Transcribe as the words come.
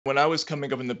When I was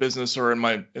coming up in the business, or in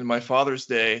my father's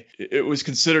day, it was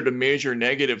considered a major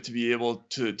negative to be able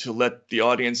to let the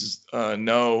audience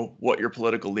know what your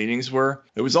political leanings were.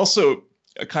 It was also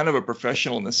a kind of a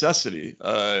professional necessity.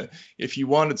 If you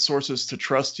wanted sources to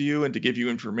trust you and to give you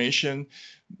information,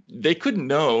 they couldn't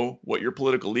know what your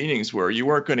political leanings were. You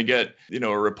weren't going to get,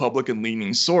 a Republican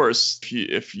leaning source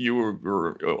if you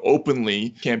were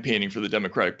openly campaigning for the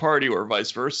Democratic Party, or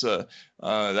vice versa.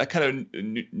 That kind of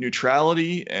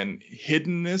neutrality and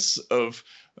hiddenness of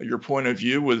your point of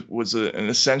view was an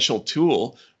essential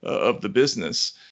tool of the business.